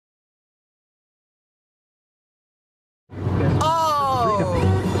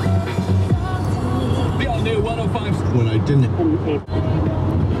when I didn't.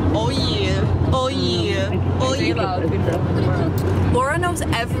 Oh yeah, oh yeah, oh yeah. Laura knows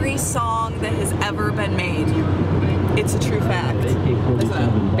every song that has ever been made. It's a true fact.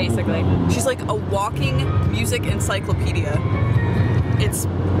 Basically. She's like a walking music encyclopedia.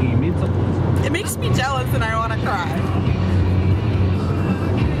 It makes me jealous and I want to cry.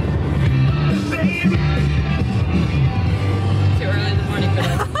 Too early in the morning for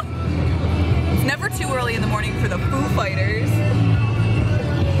that. It's never too early in the morning for the Foo Fighters.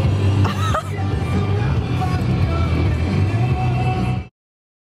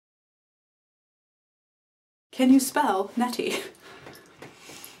 Can you spell Neti?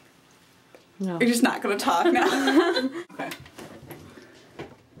 No. You're just not gonna talk now. Okay.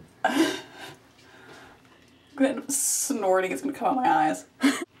 I'm gonna end up snorting, it's gonna come out my eyes.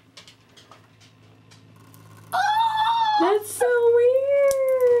 That's so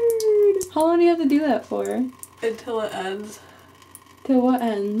weird. How long do you have to do that for? Until it ends. Till what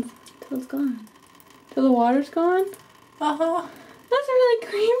ends? Till it's gone. Till the water's gone? Uh-huh. That's really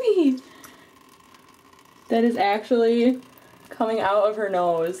creepy. That is actually coming out of her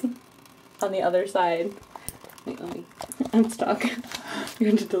nose on the other side. Wait, I'm stuck. You're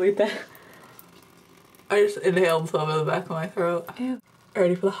going to delete that. I just inhaled some in the back of my throat. Ew.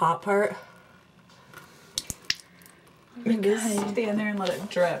 Ready for the hot part? Oh my God. Stand there and let it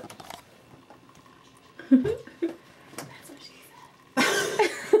drip. That's what she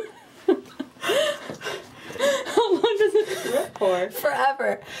said. How long does it drip for?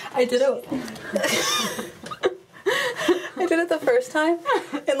 Forever. I did it. I did it the first time,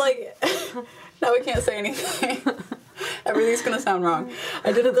 and like, now we can't say anything. Everything's gonna sound wrong.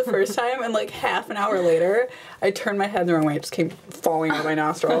 I did it the first time, and like half an hour later, I turned my head the wrong way. It just came falling out of my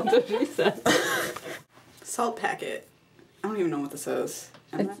nostril. That's what she said. Salt packet. I don't even know what this is.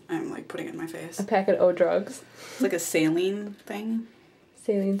 I'm like putting it in my face. A packet of drugs. It's like a saline thing.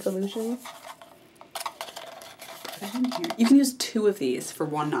 Saline solution. Put it in here. You can use 2 of these for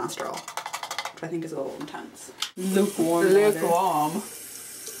 1 nostril, which I think is a little intense. Lukewarm. Lukewarm.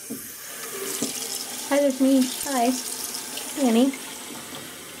 Hi, there's me. Hi. Annie.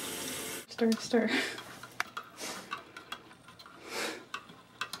 Stir, stir.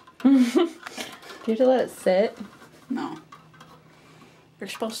 Do you have to let it sit? No. You're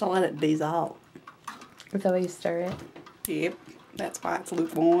supposed to let it dissolve. Is that why you stir it? Yep. That's why it's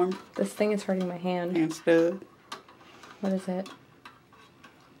lukewarm This thing is hurting my hand. and stuff. What is it?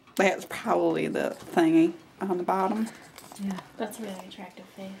 That's probably the thingy on the bottom. Yeah. That's a really attractive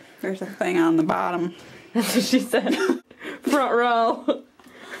face. There's a thing on the bottom. That's what she said. Front row.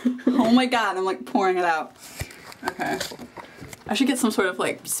 Oh my god, I'm like pouring it out. Okay. I should get some sort of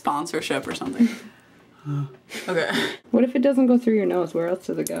like sponsorship or something. Okay. What if it doesn't go through your nose? Where else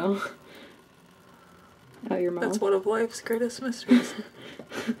does it go? Out your mouth. That's one of life's greatest mysteries.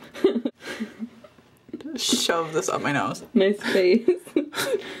 Shove this up my nose. Nice face.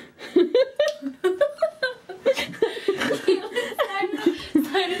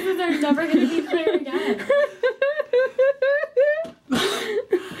 Sinuses are never gonna be clear again.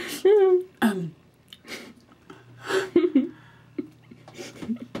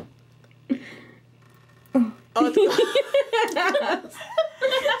 Oh, it's I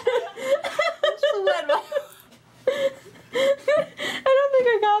don't think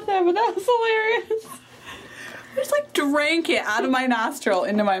I got that, but that was hilarious. I just like drank it out of my nostril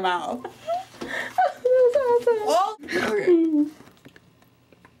into my mouth. That was awesome. Oh, okay.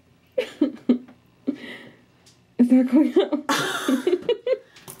 Is that going out?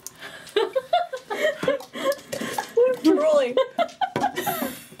 Drooling.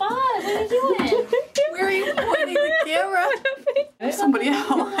 Bud, what are you doing? Where are you pointing the camera? Somebody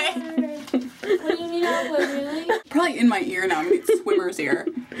help. What do you need help with, really? Probably in my ear now. I'm gonna get swimmer's ear.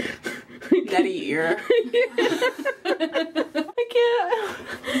 Neti ear. I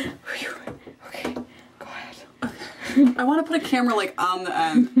can't. Okay, go ahead. I want to put a camera like on the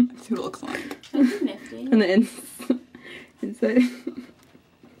end. See what it looks like. That's nifty. And then inside.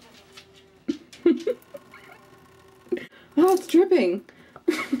 Oh, it's dripping.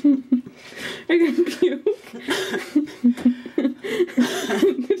 Are you gonna puke?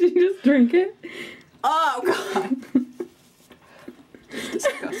 Did you just drink it? Oh god. It's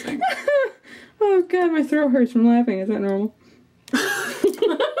disgusting. Oh god, my throat hurts from laughing. Is that normal?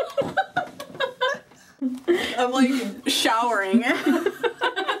 I'm like showering. I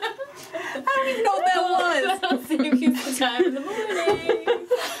don't even know what that was. That'll save you some time in the morning.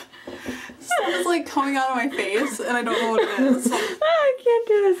 It's like coming out of my face and I don't know what it is. I can't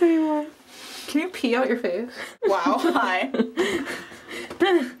do this anymore. Can you pee out your face? Wow, hi.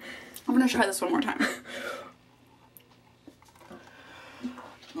 I'm gonna try this one more time.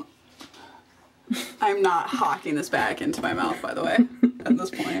 I'm not hawking this back into my mouth, by the way, at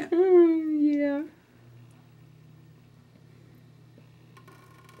this point. Yeah.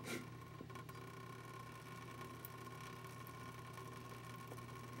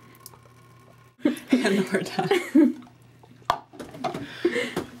 And we're done.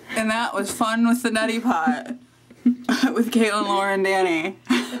 And that was fun with the neti pot with Caitlin, Laura, and Danny.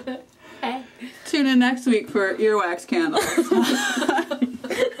 Hey. Tune in next week for earwax candles.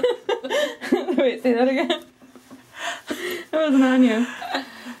 Wait, say that again. That wasn't on you.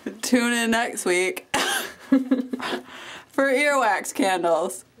 Tune in next week for earwax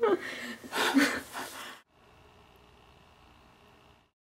candles.